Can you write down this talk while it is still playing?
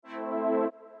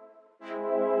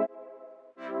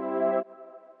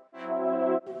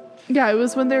Yeah, it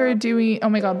was when they were doing. Oh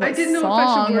my god, what I didn't know song if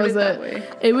I should word was it it? that way.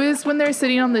 It was when they're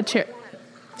sitting on the chair.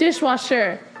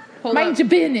 Dishwasher. Hold Mind up. your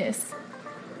business.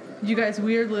 You guys,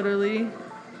 we're literally...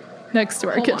 Next to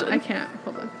our Hold kitchen. on, I can't.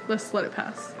 Hold on. Let's let it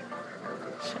pass.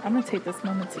 I'm gonna take this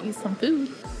moment to eat some food.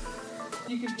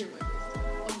 You can hear my...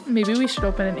 Maybe we should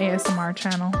open an ASMR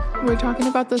channel. We're talking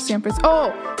about the San Francisco.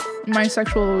 Oh, my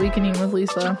sexual awakening with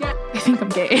Lisa. I think I'm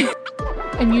gay.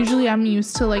 And usually I'm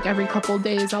used to like every couple of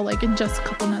days I'll like ingest a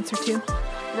couple nuts or two.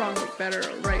 Wrong, like better,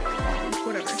 or right, wrong,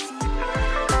 whatever.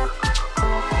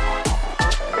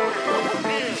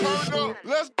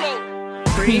 Let's go.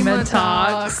 Prima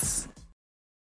Talks.